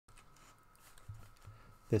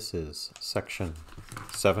This is section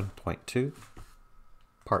 7.2,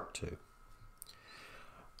 part 2.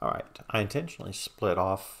 All right, I intentionally split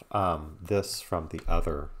off this from the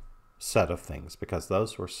other set of things because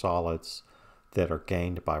those were solids that are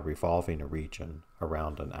gained by revolving a region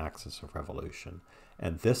around an axis of revolution.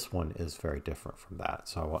 And this one is very different from that.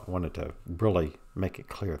 So I wanted to really make it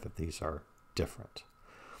clear that these are different.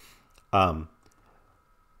 What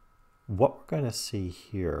we're going to see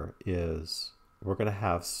here is we're going to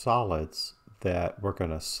have solids that we're going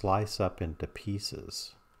to slice up into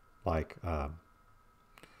pieces like an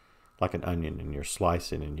onion, and you're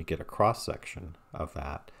slicing and you get a cross section of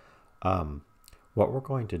that. What we're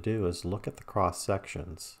going to do is look at the cross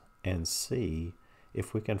sections and see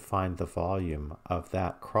if we can find the volume of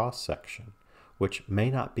that cross section, which may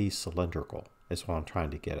not be cylindrical, is what I'm trying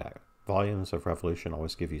to get at. Volumes of revolution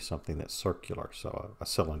always give you something that's circular, so a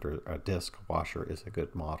cylinder, a disc, a washer is a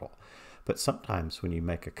good model. But sometimes when you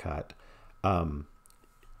make a cut, you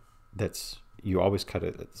always cut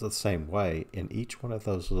it the same way. In each one of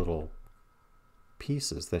those little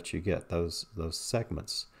pieces that you get, those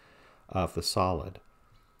segments of the solid,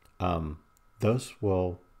 those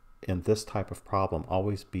will, in this type of problem,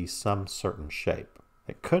 always be some certain shape.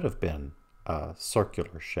 It could have been a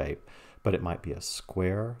circular shape, but it might be a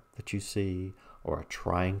square that you see, or a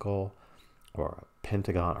triangle, or a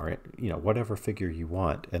pentagon, or whatever figure you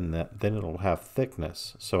want, and then it'll have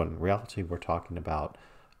thickness. So in reality, we're talking about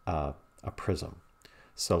a prism.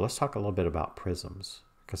 So let's talk a little bit about prisms,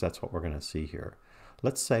 because that's what we're going to see here.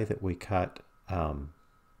 Let's say that we cut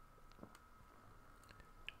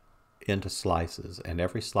into slices, and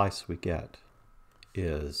every slice we get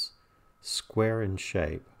is square in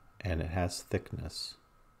shape, and it has thickness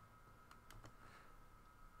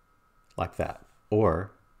like that.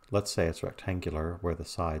 Or let's say it's rectangular, where the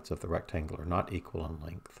sides of the rectangle are not equal in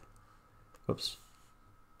length. Whoops.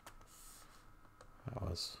 That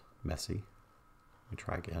was messy. Let me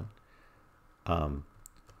try again.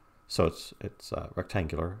 So it's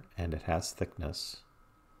rectangular, and it has thickness,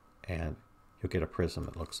 and you'll get a prism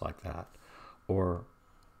that looks like that. Or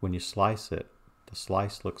when you slice it, the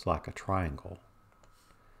slice looks like a triangle,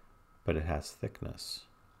 but it has thickness.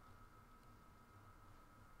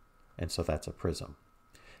 And so that's a prism.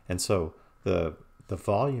 And so the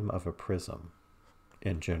volume of a prism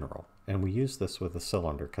in general, and we use this with a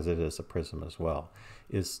cylinder because it is a prism as well,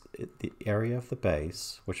 is the area of the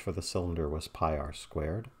base, which for the cylinder was pi r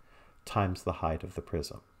squared, times the height of the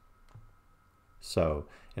prism. So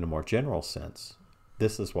in a more general sense,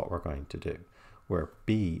 this is what we're going to do, where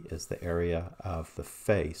B is the area of the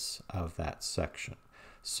face of that section.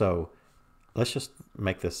 So let's just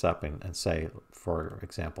make this up and say, for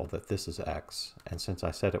example, that this is x. And since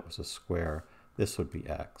I said it was a square, this would be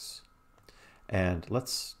x. And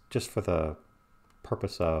let's, just for the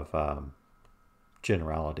purpose of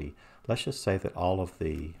generality, let's just say that all of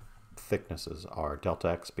the thicknesses are delta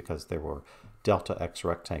x because there were delta x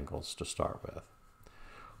rectangles to start with.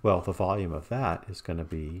 Well, the volume of that is going to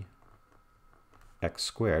be x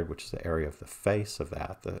squared, which is the area of the face of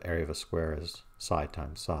that. The area of a square is side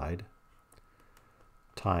times side,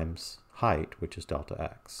 times height, which is delta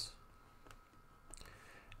x.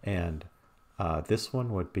 And this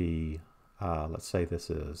one would be, let's say this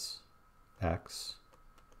is x,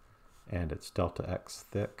 and it's delta x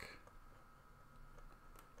thick.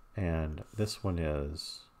 And this one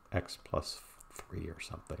is x plus 3 or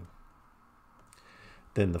something.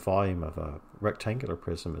 Then the volume of a rectangular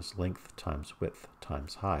prism is length times width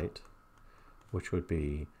times height, which would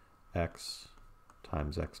be x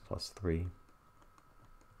times x plus 3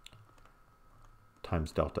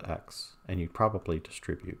 times delta x. And you'd probably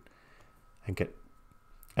distribute and get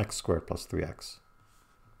x squared plus 3x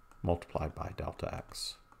multiplied by delta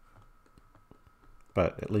x.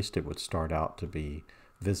 But at least it would start out to be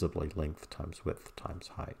visibly length times width times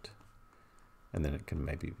height. And then it can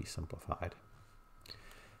maybe be simplified.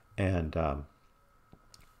 And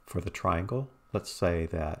for the triangle, let's say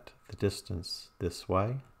that the distance this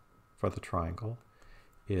way for the triangle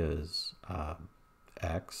is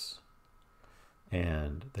x,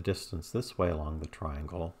 and the distance this way along the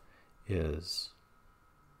triangle is,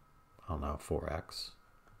 I don't know, 4x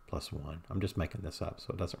plus 1. I'm just making this up,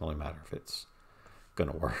 so it doesn't really matter if it's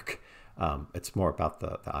going to work. It's more about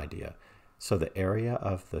the idea. So the area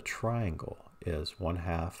of the triangle is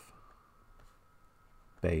 1/2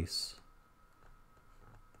 base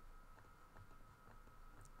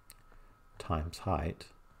times height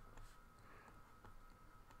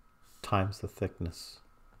times the thickness,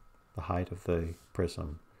 the height of the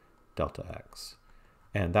prism, delta x.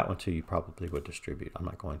 And that one too you probably would distribute. I'm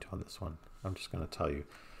not going to on this one. I'm just going to tell you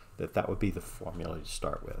that would be the formula you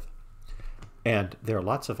start with. And there are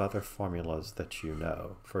lots of other formulas that you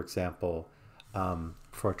know. For example,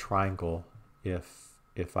 for a triangle,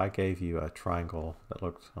 if I gave you a triangle that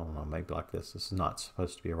looks, I don't know, maybe like this is not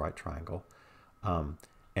supposed to be a right triangle,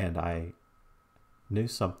 and I knew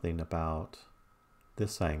something about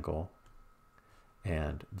this angle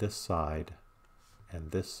and this side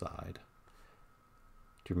and this side.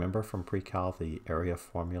 Do you remember from pre-cal the area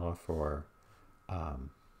formula for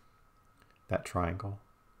that triangle?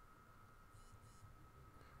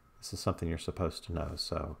 This is something you're supposed to know,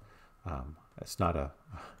 so it's not a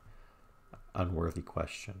unworthy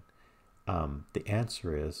question. The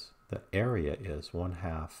answer is the area is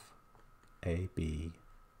 1/2 AB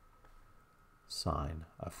sine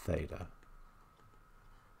of theta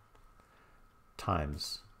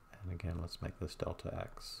times, and again, let's make this delta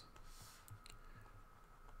x.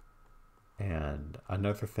 And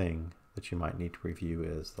another thing that you might need to review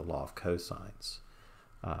is the law of cosines,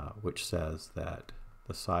 which says that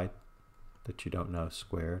the side that you don't know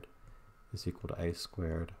squared is equal to a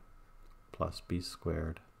squared plus b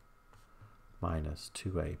squared minus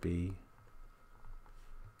 2ab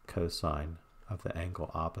cosine of the angle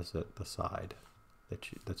opposite the side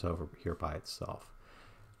that's over here by itself.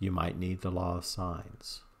 You might need the law of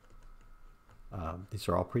sines. These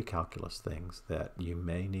are all pre-calculus things that you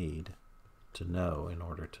may need to know in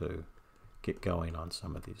order to get going on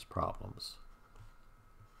some of these problems.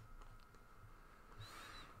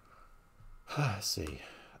 Let's see.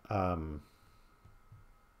 Trying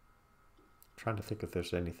to think if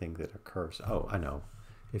there's anything that occurs. Oh, I know.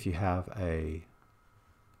 If you have a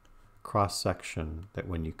cross-section that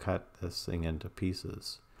when you cut this thing into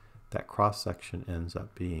pieces, that cross-section ends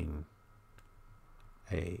up being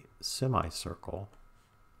a semicircle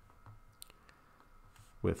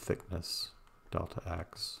with thickness delta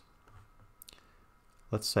x.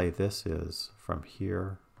 Let's say this is from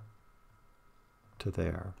here to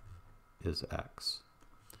there is x.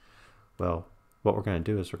 Well, what we're going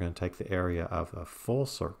to do is we're going to take the area of a full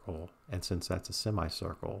circle, and since that's a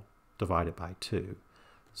semicircle, divide it by 2.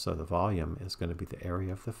 So the volume is going to be the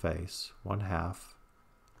area of the face, 1/2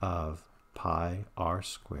 of pi r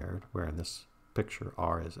squared, where in this picture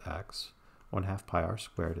r is x. 1/2 pi r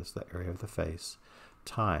squared is the area of the face,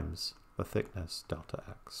 times the thickness delta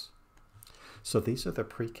x. So these are the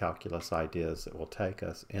pre-calculus ideas that will take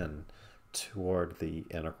us in toward the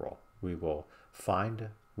integral. We will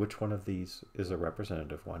find which one of these is a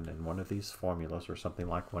representative one, and one of these formulas, or something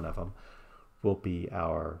like one of them, will be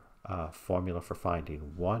our formula for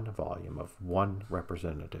finding one volume of one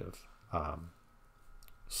representative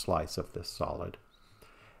slice of this solid.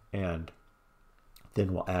 And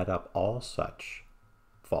then we'll add up all such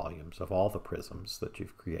volumes of all the prisms that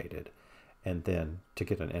you've created. And then to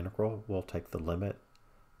get an integral, we'll take the limit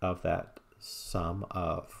of that sum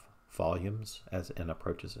of volumes as n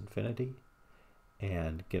approaches infinity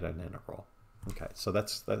and get an integral. Okay, so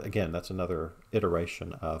that's another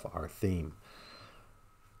iteration of our theme.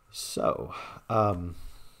 So I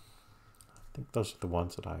think those are the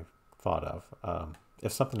ones that I've thought of.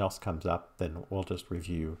 If something else comes up, then we'll just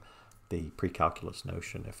review the pre-calculus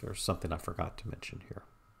notion if there's something I forgot to mention here.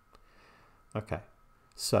 Okay,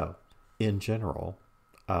 so in general,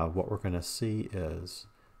 what we're going to see is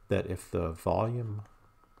that if the volume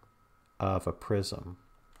of a prism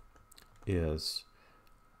is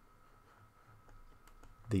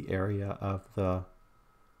the area of the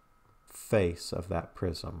face of that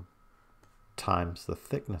prism times the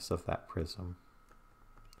thickness of that prism,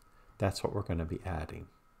 that's what we're going to be adding.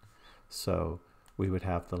 So we would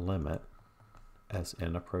have the limit as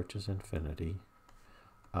n approaches infinity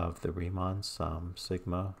of the Riemann sum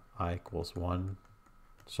sigma I equals 1,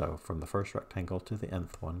 so from the first rectangle to the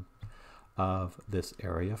nth one, of this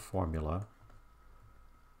area formula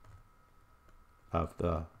of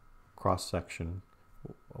the cross-section,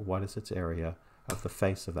 what is its area of the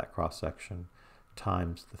face of that cross-section,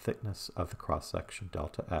 times the thickness of the cross-section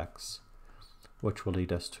delta x, which will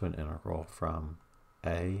lead us to an integral from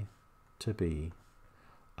a to b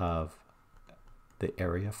of the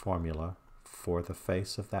area formula for the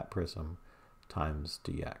face of that prism times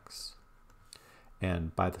dx.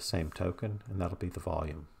 And by the same token, and that'll be the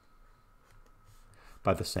volume.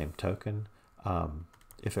 By the same token,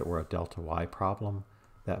 if it were a delta y problem,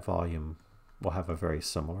 that volume will have a very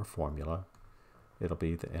similar formula. It'll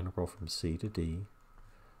be the integral from c to d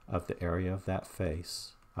of the area of that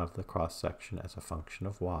face of the cross-section as a function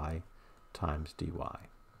of y times dy.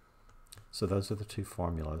 So those are the two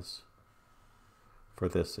formulas for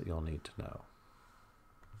this that you'll need to know.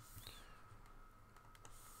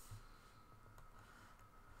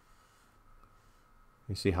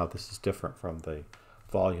 You see how this is different from the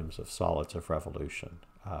volumes of solids of revolution.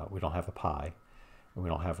 We don't have a pi, and we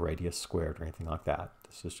don't have radius squared or anything like that.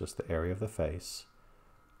 This is just the area of the face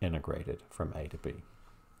integrated from A to B.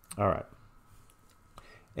 All right.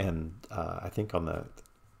 And I think on the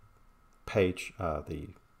page, the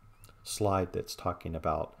slide that's talking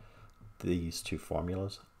about these two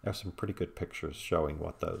formulas, there's some pretty good pictures showing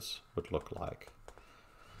what those would look like.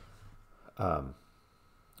 And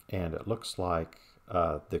it looks like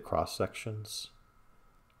the cross sections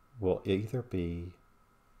will either be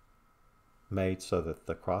made so that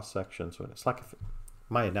the cross sections, when it's like,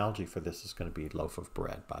 my analogy for this is going to be loaf of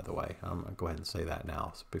bread, by the way. I'm going to go ahead and say that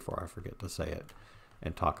now before I forget to say it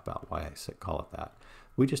and talk about why I call it that.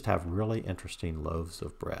 We just have really interesting loaves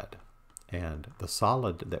of bread. And the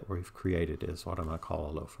solid that we've created is what I'm going to call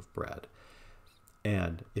a loaf of bread.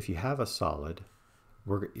 And if you have a solid,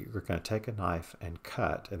 you're going to take a knife and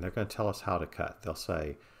cut, and they're going to tell us how to cut. They'll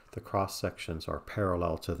say the cross sections are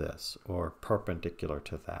parallel to this or perpendicular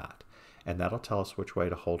to that. And that'll tell us which way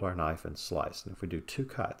to hold our knife and slice. And if we do two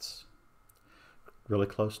cuts really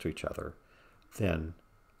close to each other, then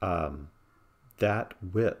that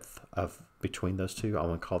width of between those two, I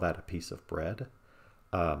want to call that a piece of bread.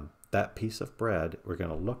 That piece of bread, we're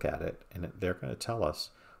going to look at it, and they're going to tell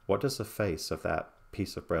us, what does the face of that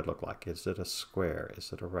piece of bread look like? Is it a square?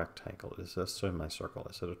 Is it a rectangle? Is it a semicircle?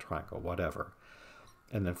 Is it a triangle? Whatever.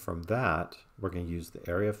 And then from that, we're going to use the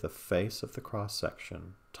area of the face of the cross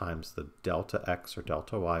section times the delta x or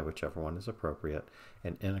delta y, whichever one is appropriate,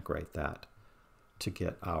 and integrate that to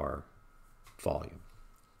get our volume.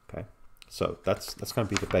 Okay, so that's going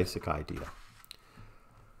to be the basic idea.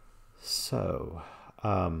 So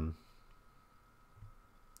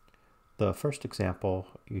the first example,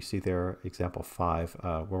 you see there, example 5,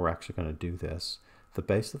 where we're actually going to do this. The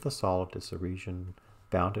base of the solid is the region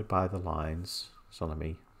bounded by the lines. So let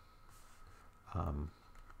me,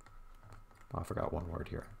 I forgot one word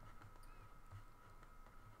here.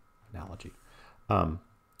 Analogy.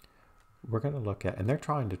 We're going to look at, and they're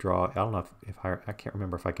trying to draw, I don't know if I can't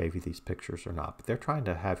remember if I gave you these pictures or not, but they're trying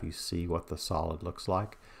to have you see what the solid looks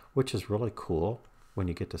like, which is really cool when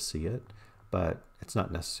you get to see it, but it's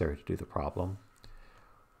not necessary to do the problem.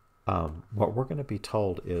 What we're going to be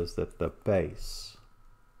told is that the base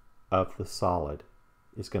of the solid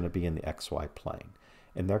is going to be in the XY plane.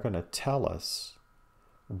 And they're going to tell us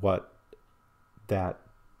what that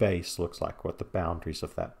base looks like, what the boundaries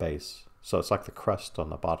of that base. So it's like the crust on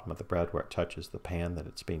the bottom of the bread where it touches the pan that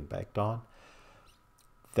it's being baked on.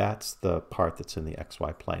 That's the part that's in the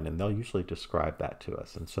XY plane, and they'll usually describe that to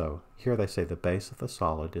us. And so here they say the base of the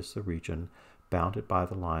solid is the region bounded by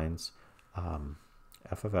the lines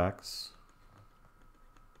f of x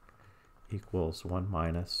equals 1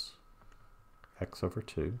 minus x over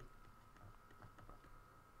 2.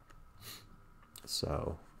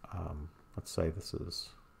 So let's say this is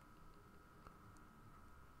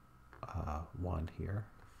 1 here,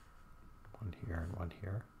 1 here, and 1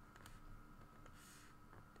 here.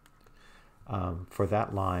 For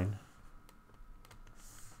that line,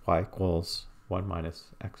 y equals 1 minus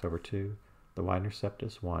x over 2. The y-intercept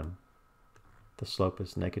is 1. The slope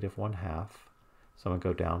is negative 1/2. So I'm going to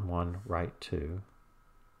go down 1, right 2,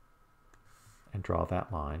 and draw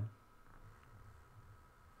that line.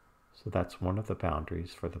 So that's one of the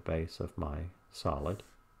boundaries for the base of my solid.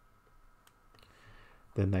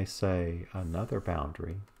 Then they say another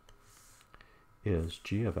boundary is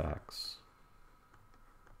g of x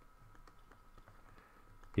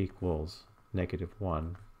equals negative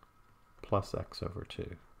 1 plus x over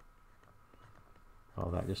 2. Well,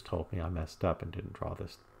 that just told me I messed up and didn't draw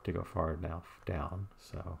this to go far enough down.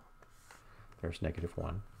 So there's negative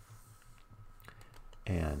 1.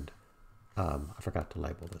 And I forgot to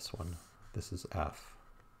label this one. This is F.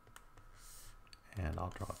 And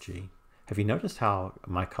I'll draw G. Have you noticed how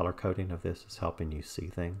my color coding of this is helping you see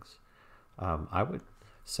things? I would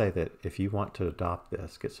say that if you want to adopt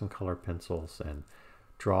this, get some color pencils and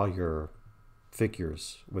draw your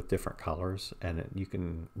figures with different colors, and you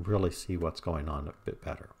can really see what's going on a bit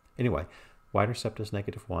better. Anyway, y-intercept is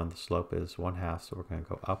negative 1. The slope is 1/2, so we're going to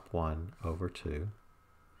go up 1 over 2.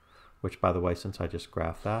 Which, by the way, since I just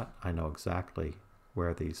graphed that, I know exactly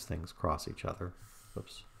where these things cross each other.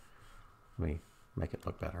 Oops. Let me make it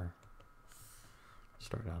look better.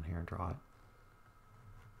 Start down here and draw it.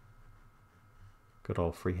 Good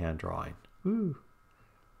old freehand drawing. Woo!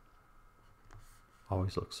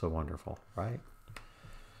 Always looks so wonderful, right?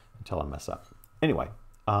 Until I mess up. Anyway,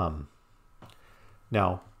 now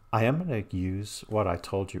I am going to use what I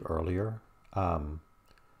told you earlier. Well,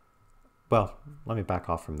 let me back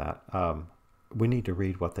off from that. we need to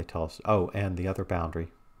read what they tell us. Oh, and the other boundary,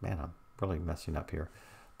 man, I'm really messing up here.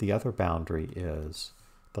 The other boundary is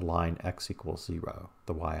the line x equals 0,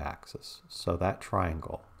 the y-axis. So that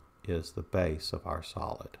triangle is the base of our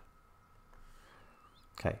solid.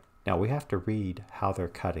 Okay, now we have to read how they're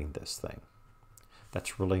cutting this thing.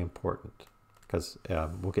 That's really important because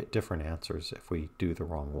we'll get different answers if we do the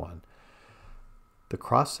wrong one. The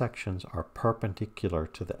cross sections are perpendicular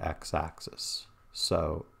to the x-axis.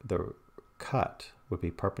 So the cut would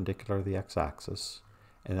be perpendicular to the x-axis,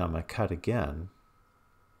 and then I'm going to cut again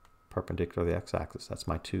perpendicular to the x-axis. That's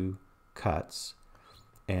my two cuts,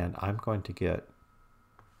 and I'm going to get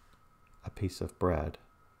a piece of bread,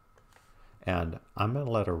 and I'm going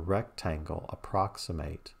to let a rectangle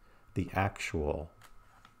approximate the actual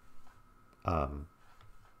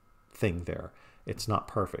thing there. It's not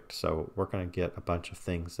perfect, so we're going to get a bunch of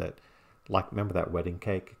things that, like, remember that wedding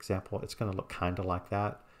cake example? It's going to look kind of like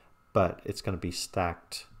that, but it's going to be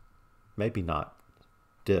stacked, maybe not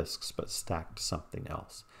discs, but stacked something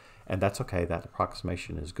else. And that's okay. That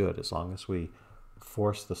approximation is good as long as we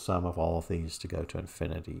force the sum of all of these to go to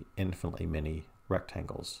infinity, infinitely many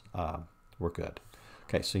rectangles. We're good.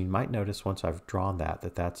 Okay, so you might notice once I've drawn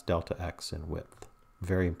that, that's delta x in width.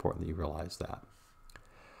 Very important that you realize that.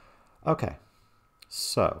 Okay,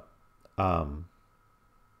 so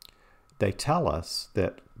they tell us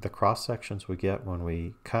that the cross sections we get when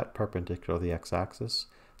we cut perpendicular to the x-axis,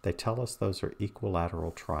 they tell us those are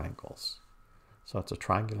equilateral triangles. So it's a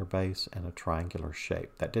triangular base and a triangular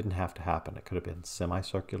shape. That didn't have to happen. It could have been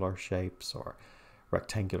semicircular shapes or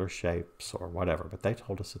rectangular shapes or whatever, but they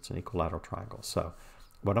told us it's an equilateral triangle. So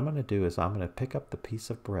what I'm going to do is I'm going to pick up the piece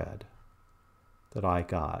of bread that I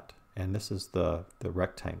got, and this is the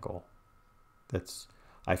rectangle.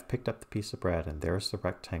 I've picked up the piece of bread, and there's the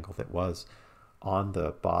rectangle that was on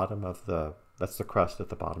the bottom of that's the crust at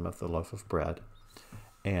the bottom of the loaf of bread.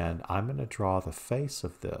 And I'm going to draw the face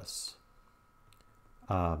of this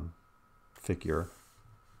figure,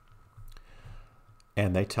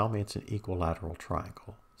 and they tell me it's an equilateral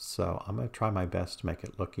triangle. So I'm going to try my best to make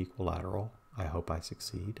it look equilateral. I hope I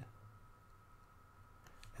succeed.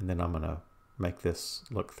 And then I'm going to make this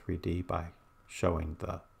look 3D by showing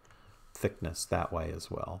the thickness that way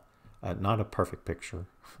as well. Not a perfect picture,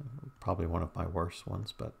 probably one of my worst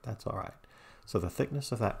ones, but that's all right. So the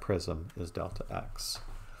thickness of that prism is delta x.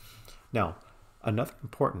 Now, another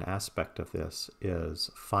important aspect of this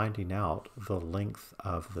is finding out the length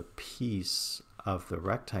of the piece of the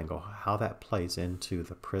rectangle, how that plays into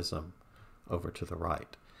the prism over to the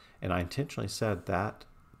right. And I intentionally said that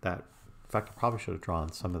in fact, I probably should have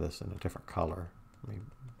drawn some of this in a different color. Let me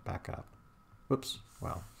back up. Whoops,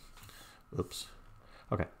 wow. Oops.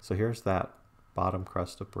 Okay, so here's that bottom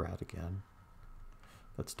crust of bread again.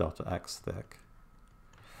 That's delta x thick.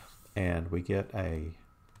 And we get a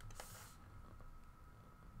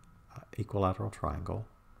equilateral triangle.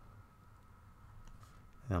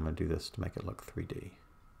 And I'm going to do this to make it look 3D.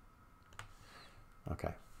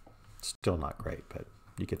 Okay, still not great, but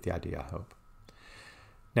you get the idea, I hope.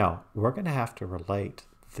 Now, we're going to have to relate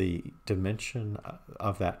the dimension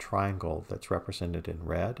of that triangle that's represented in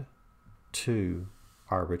red to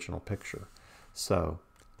our original picture. So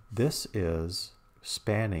this is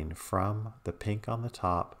spanning from the pink on the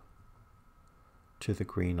top to the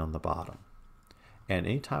green on the bottom. And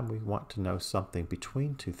anytime we want to know something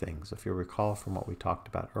between two things, if you recall from what we talked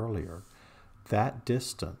about earlier, that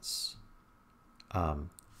distance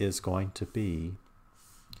is going to be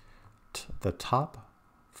the top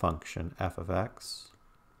function f of x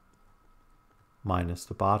minus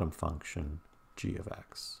the bottom function g of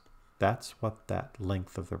x. That's what that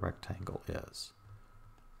length of the rectangle is.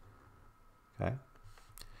 Okay?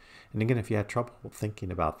 And again, if you had trouble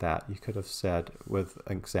thinking about that, you could have said with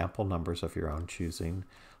example numbers of your own choosing,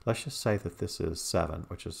 let's just say that this is 7,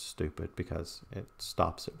 which is stupid because it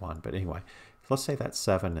stops at 1. But anyway, let's say that's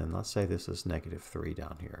 7, and let's say this is -3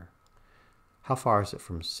 down here. How far is it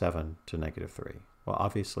from 7 to -3? Well,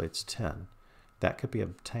 obviously it's 10. That could be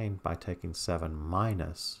obtained by taking 7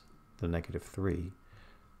 minus the -3,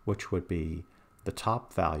 which would be the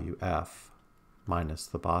top value f minus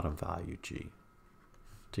the bottom value g,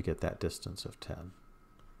 to get that distance of 10,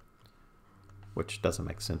 which doesn't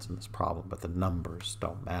make sense in this problem, but the numbers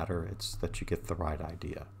don't matter. It's that you get the right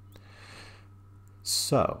idea.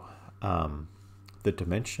 So the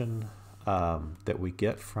dimension that we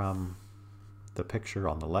get from the picture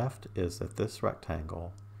on the left is that this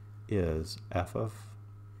rectangle is f of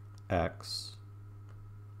x,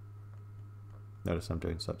 notice I'm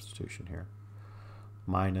doing substitution here,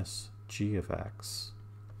 minus g of x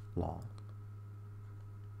long.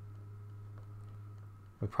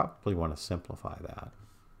 We probably want to simplify that.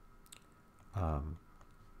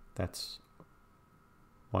 That's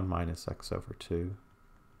 1 minus x over 2.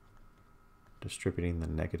 Distributing the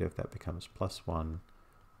negative, that becomes plus 1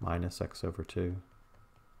 minus x over 2.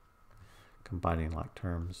 Combining like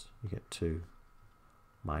terms, you get 2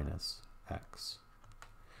 minus x,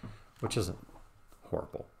 which isn't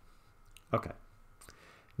horrible. Okay.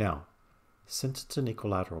 Now, since it's an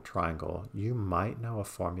equilateral triangle, you might know a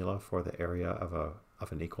formula for the area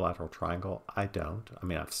of an equilateral triangle. I don't. I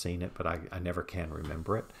mean, I've seen it, but I never can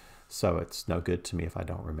remember it. So it's no good to me if I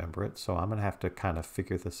don't remember it. So I'm going to have to kind of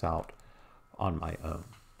figure this out on my own.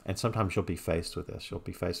 And sometimes you'll be faced with this. You'll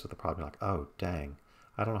be faced with a problem like, oh, dang,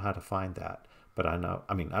 I don't know how to find that. But I know,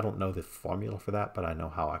 I mean, I don't know the formula for that, but I know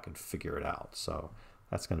how I can figure it out. So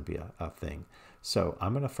that's going to be a thing. So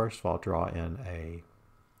I'm going to first of all draw in a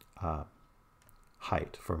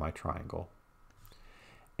height for my triangle.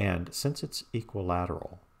 And since it's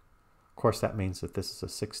equilateral, of course, that means that this is a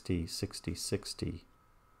 60, 60, 60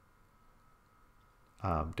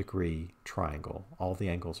 degree triangle. All the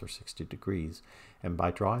angles are 60 degrees. And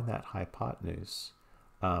by drawing that hypotenuse,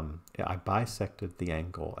 I bisected the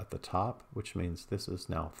angle at the top, which means this is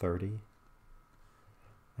now 30.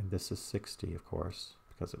 And this is 60, of course,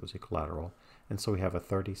 because it was equilateral. And so we have a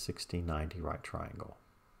 30, 60, 90 right triangle.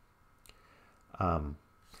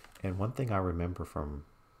 And one thing I remember from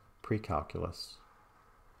pre-calculus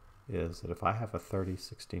is that if I have a 30,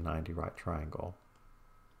 60, 90 right triangle,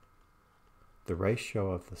 the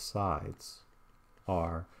ratio of the sides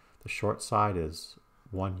are, the short side is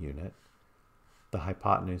 1 unit, the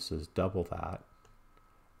hypotenuse is double that,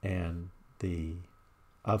 and the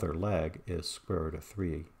other leg is square root of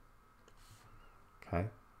 3. Okay?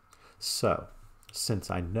 So, since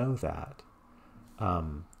I know that,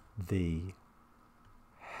 the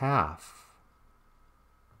half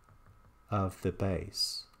of the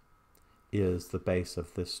base is the base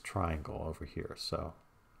of this triangle over here. So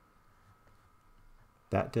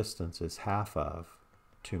that distance is half of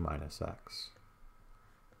 2 minus x,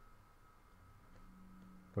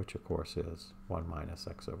 which of course is 1 minus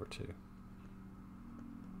x over 2.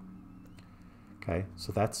 Okay,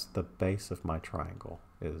 so that's the base of my triangle,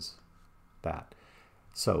 is that.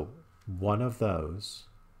 So one of those,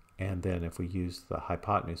 and then if we use the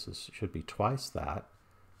hypotenuse, it should be twice that.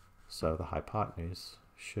 So the hypotenuse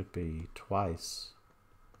should be twice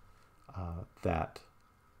that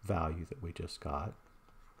value that we just got,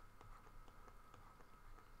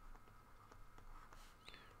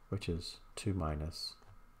 which is 2 minus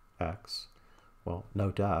x. Well, no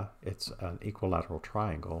duh, it's an equilateral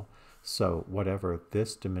triangle. So whatever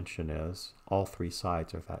this dimension is, all three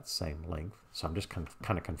sides are that same length. So I'm just kind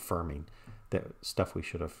of confirming that stuff we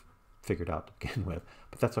should have figured out to begin with,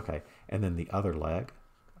 but that's okay. And then the other leg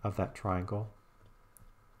of that triangle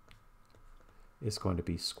is going to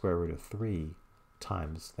be square root of 3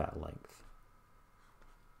 times that length.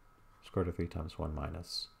 Square root of 3 times 1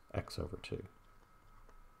 minus x over 2.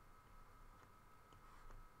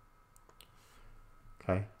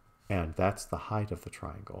 Okay, and that's the height of the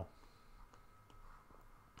triangle.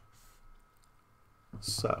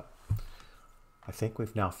 So, I think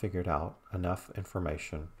we've now figured out enough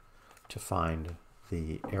information to find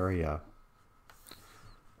the area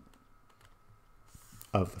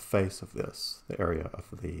of the face of this, the area of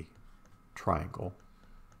the triangle,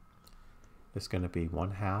 is going to be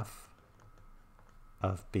 1/2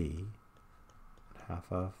 of b,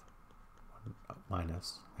 1/2 of 1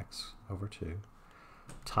 minus x over 2,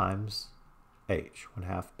 times h,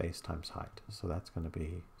 1/2 base times height. So that's going to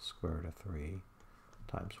be square root of 3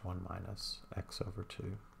 times 1 minus x over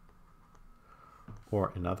 2.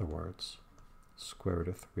 Or in other words, square root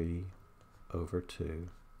of 3 over 2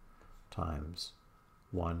 times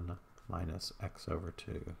 1 minus x over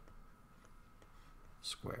 2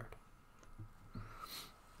 squared.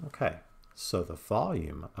 Okay, so the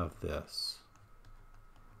volume of this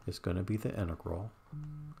is going to be the integral.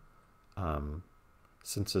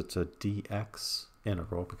 Since it's a dx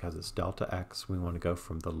integral, because it's delta x, we want to go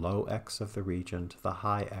from the low x of the region to the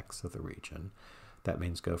high x of the region. That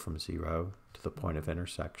means go from 0 to the point of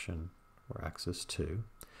intersection where x is 2.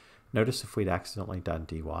 Notice if we'd accidentally done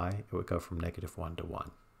dy, it would go from -1 to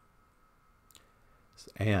 1.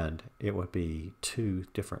 And it would be two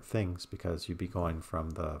different things, because you'd be going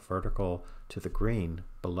from the vertical to the green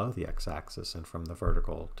below the x-axis and from the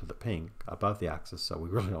vertical to the pink above the axis. So we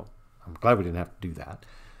really don't, I'm glad we didn't have to do that.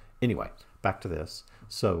 Anyway, back to this.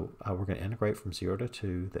 So we're going to integrate from 0 to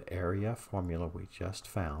 2 the area formula we just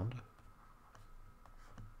found.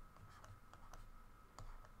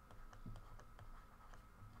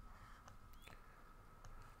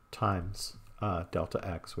 Times delta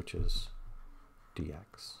x, which is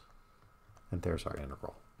dx. And there's our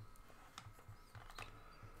integral.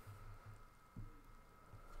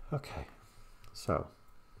 Okay, so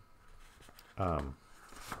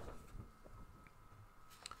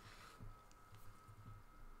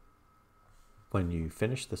when you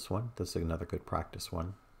finish this one, this is another good practice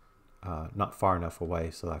one. Not far enough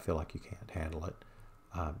away so that I feel like you can't handle it.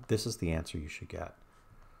 This is the answer you should get.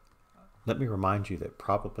 Let me remind you that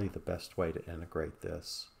probably the best way to integrate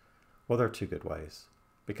this, well, there are two good ways,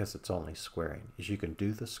 because it's only squaring, is you can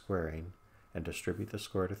do the squaring and distribute the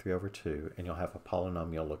square root of 3 over 2, and you'll have a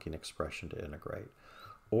polynomial-looking expression to integrate.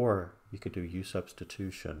 Or you could do u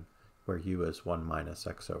substitution, where u is 1 minus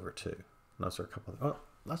x over 2. And those are a couple of, well,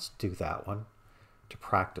 let's do that one to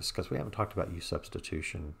practice, because we haven't talked about u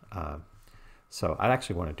substitution. So I'd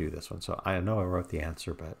actually want to do this one. So I know I wrote the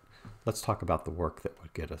answer, but let's talk about the work that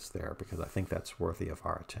would get us there, because I think that's worthy of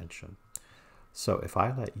our attention. So if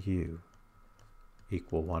I let u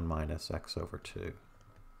equal 1 minus x over 2,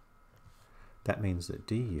 that means that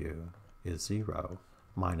du is 0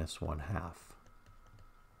 minus 1/2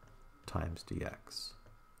 times dx.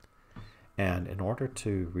 And in order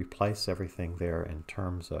to replace everything there in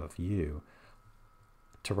terms of u,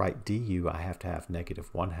 to write du, I have to have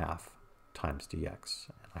negative 1/2 times dx.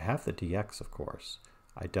 I have the dx, of course.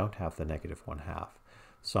 I don't have the negative 1/2.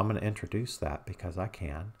 So I'm going to introduce that, because I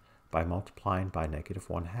can, by multiplying by negative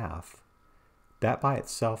 1/2. That by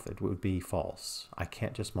itself, it would be false. I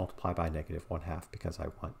can't just multiply by negative 1/2 because I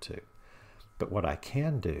want to. But what I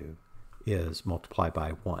can do is multiply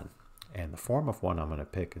by 1. And the form of 1 I'm going to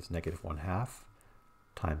pick is negative 1/2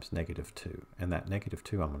 times negative 2. And that negative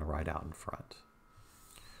 2 I'm going to write out in front.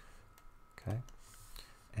 Okay?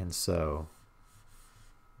 And so,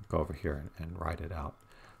 go over here and write it out.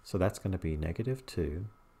 So that's going to be negative 2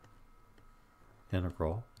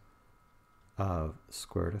 integral of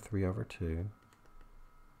square root of 3 over 2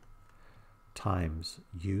 times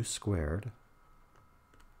u squared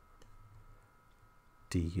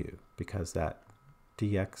du, because that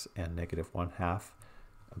dx and negative 1/2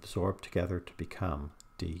 absorb together to become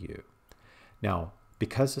du. Now,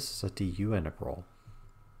 because this is a du integral,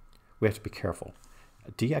 we have to be careful.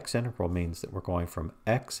 A dx integral means that we're going from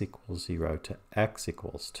x equals 0 to x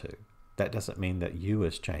equals 2. That doesn't mean that u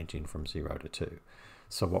is changing from 0 to 2.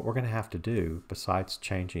 So what we're going to have to do, besides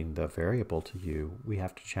changing the variable to u, we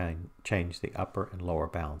have to change the upper and lower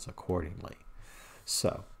bounds accordingly.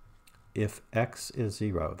 So if x is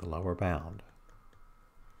 0, the lower bound,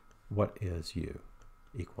 what is u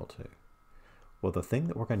equal to? Well, the thing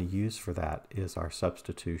that we're going to use for that is our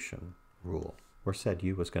substitution rule. We said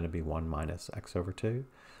u was going to be 1 minus x over 2.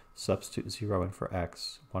 Substitute 0 in for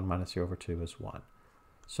x. 1 minus 0 over 2 is 1.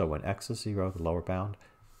 So when x is 0, the lower bound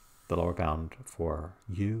for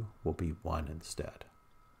u will be 1 instead.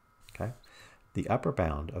 Okay? The upper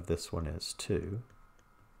bound of this one is 2,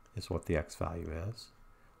 is what the x value is.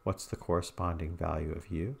 What's the corresponding value of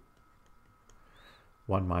u?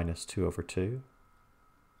 1 minus 2 over 2.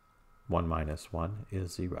 1 minus 1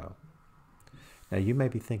 is 0. Now you may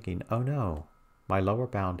be thinking, oh no, my lower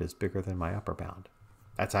bound is bigger than my upper bound.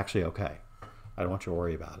 That's actually okay. I don't want you to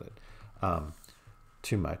worry about it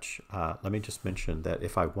too much. Let me just mention that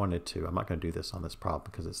if I wanted to, I'm not going to do this on this problem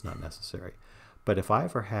because it's not necessary, but if I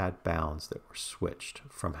ever had bounds that were switched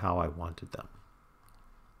from how I wanted them,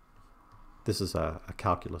 this is a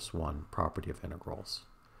calculus 1 property of integrals.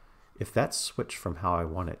 If that's switched from how I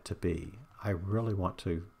want it to be, I really want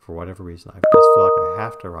to, for whatever reason, I just feel like I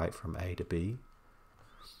have to write from A to B.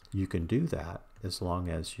 You can do that as long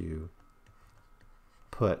as you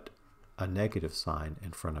put a negative sign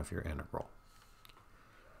in front of your integral.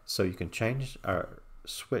 So you can change or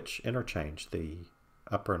interchange the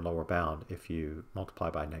upper and lower bound if you multiply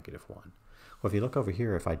by negative 1. Well, if you look over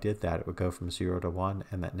here, if I did that, it would go from 0 to 1,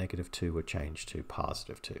 and that negative 2 would change to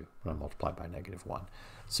positive 2 when I multiply by negative 1.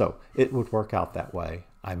 So it would work out that way.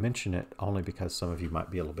 I mention it only because some of you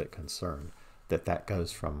might be a little bit concerned that that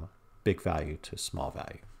goes from big value to small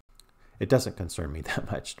value. It doesn't concern me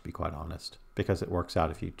that much, to be quite honest, because it works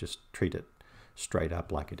out if you just treat it straight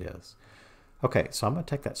up like it is. Okay, so I'm going to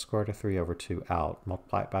take that square root of 3 over 2 out,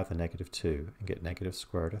 multiply it by the negative 2, and get negative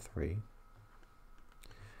square root of 3.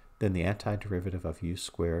 Then the antiderivative of u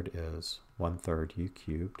squared is 1/3 u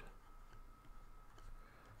cubed,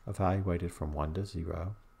 evaluated from 1 to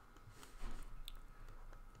 0.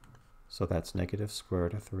 So that's negative square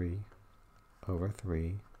root of 3 over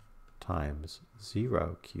 3 times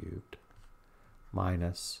 0 cubed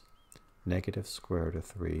minus negative square root of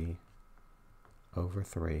 3 over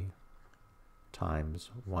 3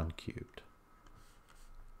 times 1 cubed.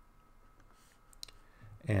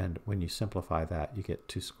 And when you simplify that, you get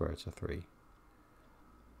 2 square roots of 3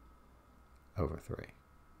 over 3.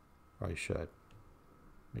 Or you should.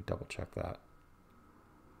 Let me double check that.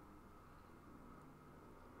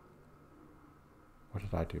 What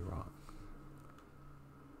did I do wrong?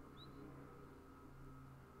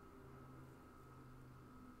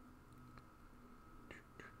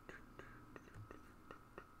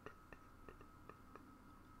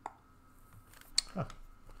 Huh.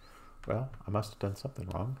 Well, I must have done something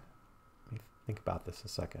wrong. Let me think about this a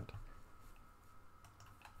second.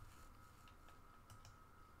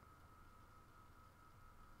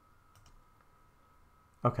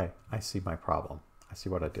 Okay, I see my problem. I see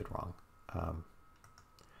what I did wrong.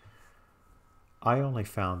 I only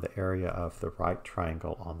found the area of the right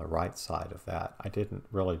triangle on the right side of that. I didn't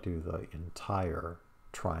really do the entire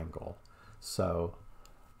triangle. So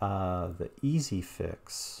the easy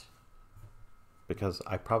fix, because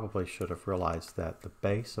I probably should have realized that the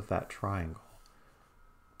base of that triangle,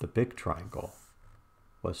 the big triangle,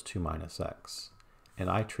 was 2 minus x. And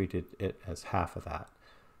I treated it as half of that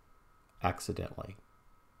accidentally.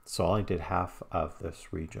 So I only did half of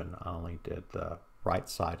this region. I only did the right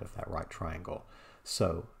side of that right triangle.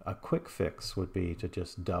 So a quick fix would be to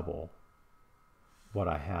just double what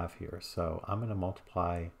I have here. So I'm going to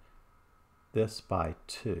multiply this by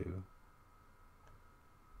 2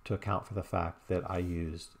 to account for the fact that I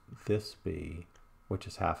used this b, which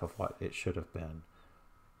is half of what it should have been,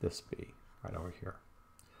 this b right over here.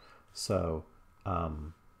 So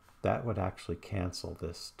that would actually cancel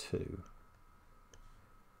this 2.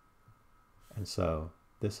 And so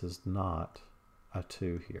this is not a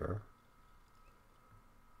 2 here.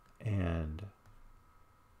 And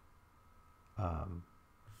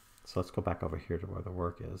so let's go back over here to where the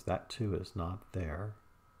work is. That 2 is not there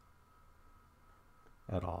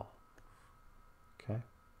at all. Okay.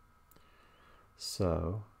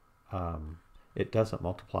 So it doesn't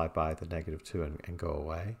multiply by the negative 2 and go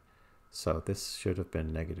away. So this should have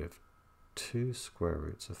been negative 2 square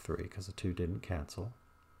roots of 3 because the 2 didn't cancel.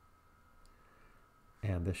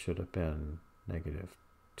 And this should have been negative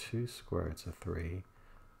 2 square roots of 3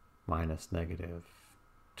 minus negative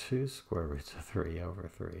 2 square roots of 3 over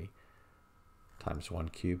 3 times 1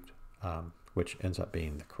 cubed, which ends up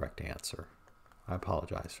being the correct answer. I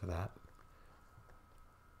apologize for that.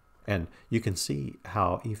 And you can see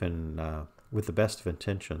how even with the best of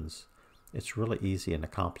intentions, it's really easy in a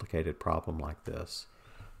complicated problem like this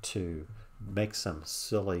to make some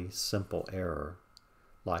silly, simple error,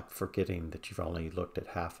 like forgetting that you've only looked at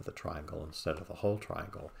half of the triangle instead of the whole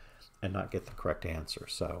triangle, and not get the correct answer.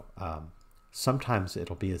 So sometimes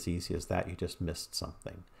it'll be as easy as that. You just missed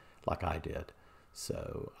something, like I did.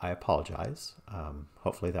 So I apologize.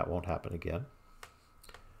 Hopefully that won't happen again.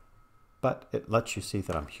 But it lets you see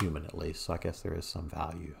that I'm human at least, so I guess there is some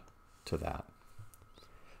value to that.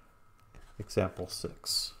 Example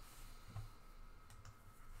 6.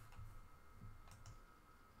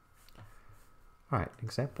 All right,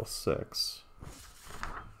 example 6.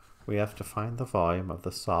 We have to find the volume of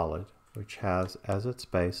the solid which has as its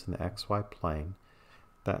base in the xy plane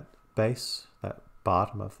that base, that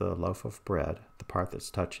bottom of the loaf of bread, the part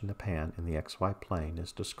that's touching the pan in the xy plane,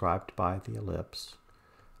 is described by the ellipse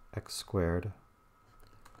x squared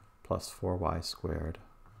plus 4y squared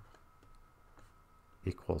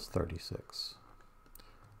equals 36.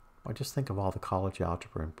 Well, just think of all the college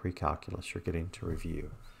algebra and pre-calculus you're getting to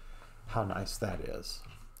review. How nice that is.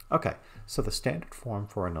 Okay, so the standard form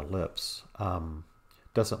for an ellipse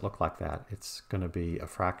doesn't look like that. It's going to be a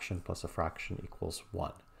fraction plus a fraction equals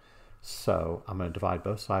 1. So I'm going to divide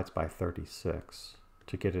both sides by 36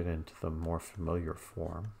 to get it into the more familiar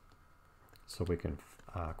form so we can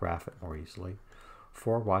graph it more easily.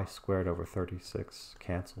 4y squared over 36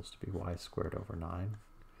 cancels to be y squared over 9.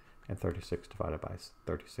 And 36 divided by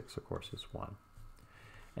 36, of course, is 1.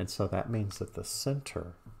 And so that means that the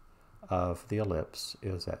center of the ellipse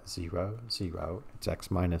is at 0, 0. It's x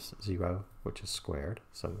minus 0, which is squared,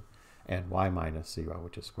 so, and y minus 0,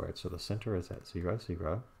 which is squared. So the center is at 0,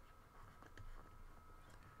 0.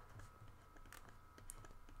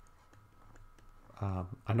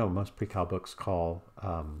 I know most pre-cal books call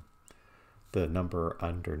the number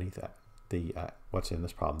underneath the what's in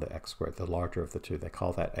this problem, the x squared, the larger of the two. They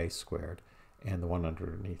call that a squared, and the one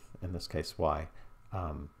underneath, in this case y,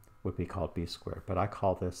 would be called b squared. But I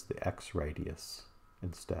call this the x radius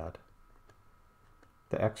instead.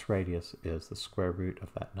 The x radius is the square root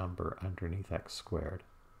of that number underneath x squared,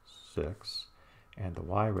 6, and the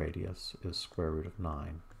y radius is square root of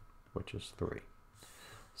 9, which is 3.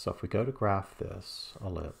 So if we go to graph this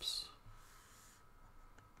ellipse,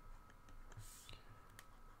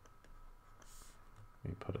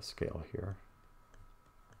 Let me put a scale here.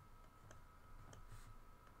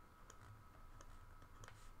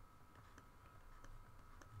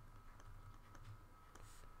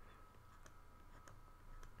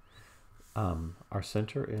 Our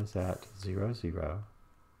center is at 0, 0.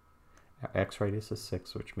 Our x radius is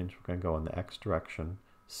 6, which means we're going to go in the x direction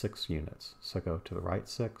 6 units. So go to the right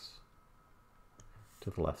 6,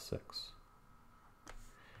 to the left 6.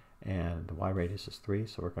 And the y radius is 3,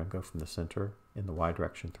 so we're going to go from the center in the y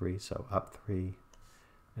direction 3, so up 3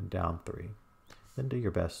 and down 3. Then do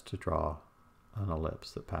your best to draw an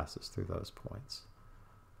ellipse that passes through those points.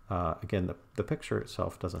 Again, the picture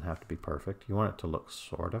itself doesn't have to be perfect. You want it to look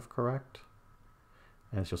sort of correct.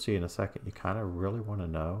 As you'll see in a second, you kind of really want to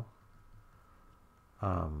know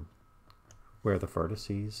where the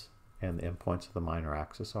vertices and the endpoints of the minor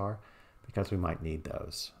axis are, because we might need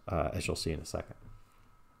those, as you'll see in a second.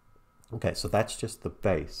 Okay, so that's just the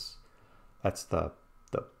base. That's the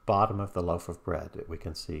bottom of the loaf of bread that we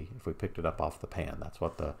can see if we picked it up off the pan. That's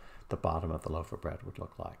what the bottom of the loaf of bread would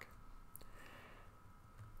look like.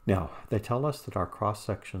 Now, they tell us that our cross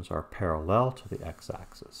sections are parallel to the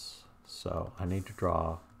x-axis. So I need to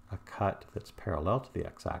draw a cut that's parallel to the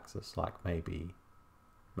x-axis, like maybe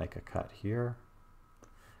make a cut here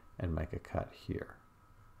and make a cut here,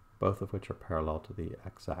 both of which are parallel to the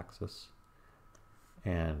x-axis.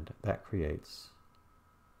 And that creates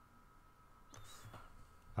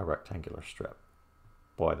a rectangular strip.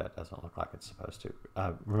 Boy, that doesn't look like it's supposed to.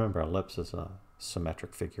 Remember, ellipse is a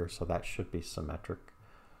symmetric figure, so that should be symmetric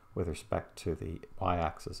with respect to the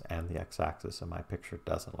y-axis and the x-axis, and my picture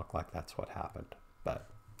doesn't look like that's what happened, but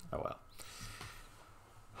oh well.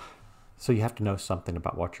 So you have to know something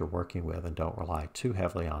about what you're working with, and don't rely too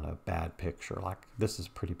heavily on a bad picture. Like, this is a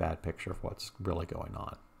pretty bad picture of what's really going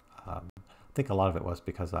on. I think a lot of it was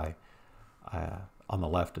because on the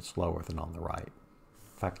left it's lower than on the right.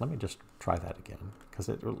 In fact, let me just try that again, because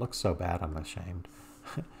it looks so bad I'm ashamed.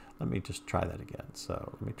 Let me just try that again. So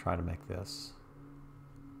let me try to make this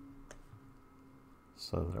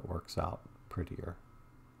so that it works out prettier.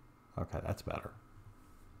 Okay, that's better.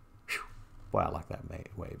 Whew. Boy, I like that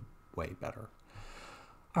way better.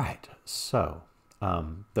 All right, so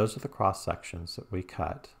those are the cross sections that we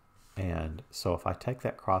cut. And so if I take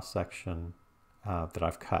that cross section that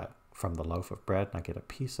I've cut from the loaf of bread and I get a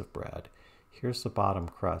piece of bread, here's the bottom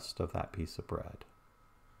crust of that piece of bread.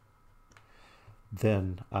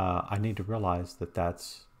 Then I need to realize that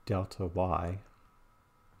that's delta y.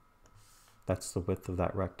 That's the width of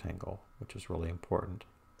that rectangle, which is really important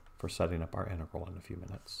for setting up our integral in a few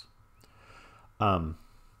minutes.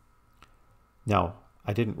 Now,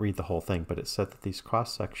 I didn't read the whole thing, but it said that these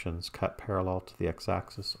cross sections cut parallel to the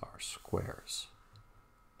x-axis are squares.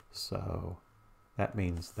 So that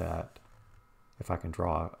means that if I can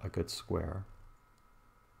draw a good square,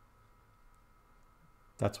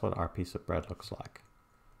 that's what our piece of bread looks like.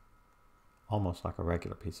 Almost like a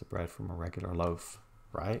regular piece of bread from a regular loaf,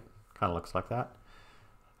 right? Kind of looks like that.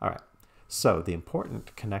 All right. So the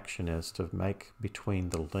important connection is to make between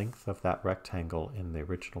the length of that rectangle in the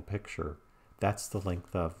original picture. That's the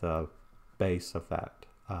length of the base of that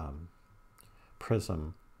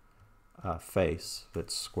prism face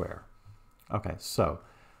that's square. Okay, so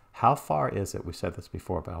how far is it? We said this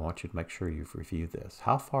before, but I want you to make sure you've reviewed this.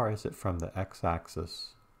 How far is it from the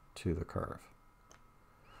x-axis to the curve?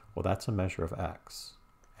 Well, that's a measure of x.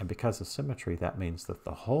 And because of symmetry, that means that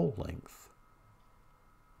the whole length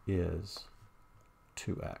is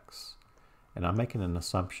 2x. And I'm making an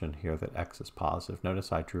assumption here that x is positive.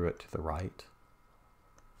 Notice I drew it to the right,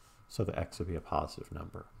 so the x would be a positive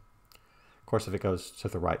number. Of course, if it goes to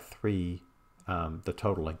the right 3, the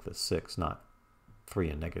total length is 6, not 3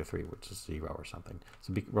 and negative 3, which is 0 or something.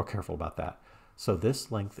 So be real careful about that. So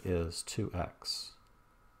this length is 2x.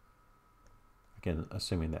 Again,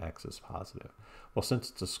 assuming the x is positive. Well, since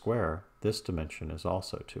it's a square, this dimension is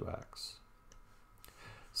also 2x.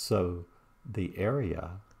 So the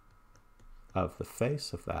area of the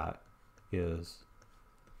face of that is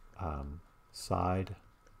side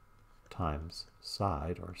times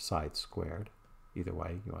side, or side squared, either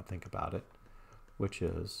way you want to think about it, which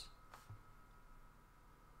is,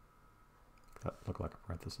 that look like a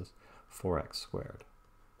parenthesis, 4x squared.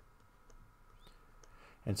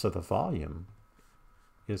 And so the volume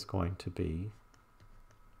is going to be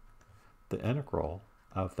the integral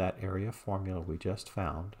of that area formula we just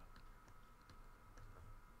found,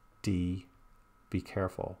 d, be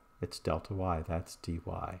careful, it's delta y, that's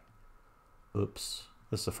dy. Oops,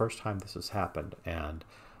 this is the first time this has happened, and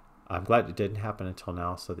I'm glad it didn't happen until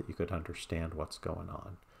now so that you could understand what's going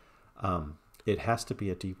on. it has to be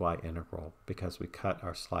a dy integral because we cut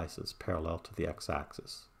our slices parallel to the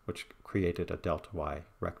x-axis, which created a delta y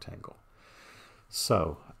rectangle.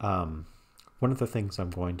 So one of the things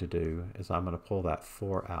I'm going to do is I'm going to pull that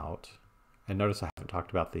 4 out. And notice I haven't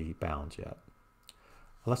talked about the bounds yet.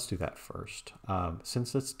 Let's do that first.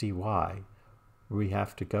 Since it's dy, we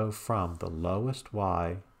have to go from the lowest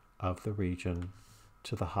y of the region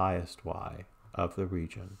to the highest y of the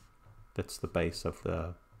region. That's the base of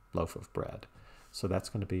the loaf of bread. So that's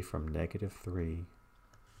going to be from -3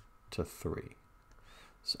 to 3.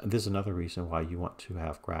 So this is another reason why you want to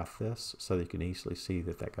have graphed this, so that you can easily see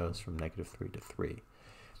that that goes from -3 to 3.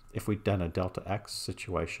 If we'd done a delta x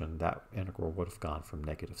situation, that integral would have gone from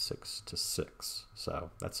 -6 to 6.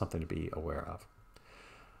 So that's something to be aware of.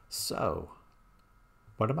 So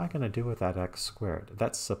what am I going to do with that x squared?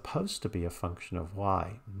 That's supposed to be a function of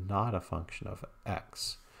y, not a function of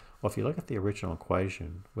x. Well, if you look at the original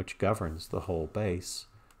equation, which governs the whole base,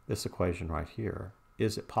 this equation right here,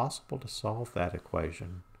 is it possible to solve that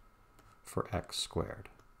equation for x squared,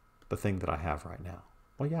 the thing that I have right now?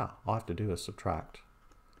 Well, yeah, all I have to do is subtract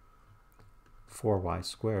 4y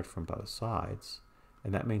squared from both sides,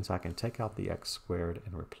 and that means I can take out the x squared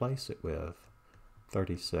and replace it with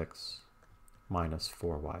 36 minus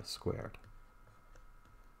 4y squared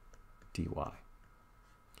dy.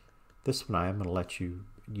 This one I am going to let you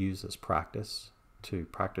use as practice to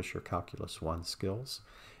practice your Calculus 1 skills,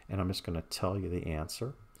 and I'm just going to tell you the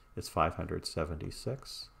answer. It's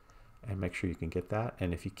 576, and make sure you can get that.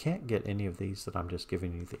 And if you can't get any of these that I'm just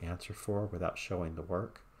giving you the answer for without showing the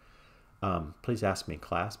work, please ask me in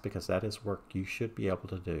class, because that is work you should be able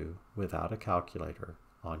to do without a calculator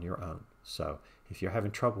on your own. So if you're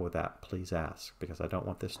having trouble with that, please ask, because I don't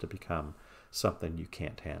want this to become something you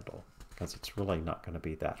can't handle, because it's really not going to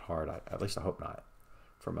be that hard. At least I hope not.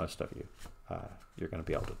 For most of you, you're going to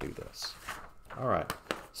be able to do this. All right,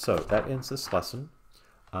 so that ends this lesson.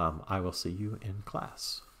 I will see you in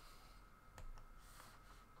class.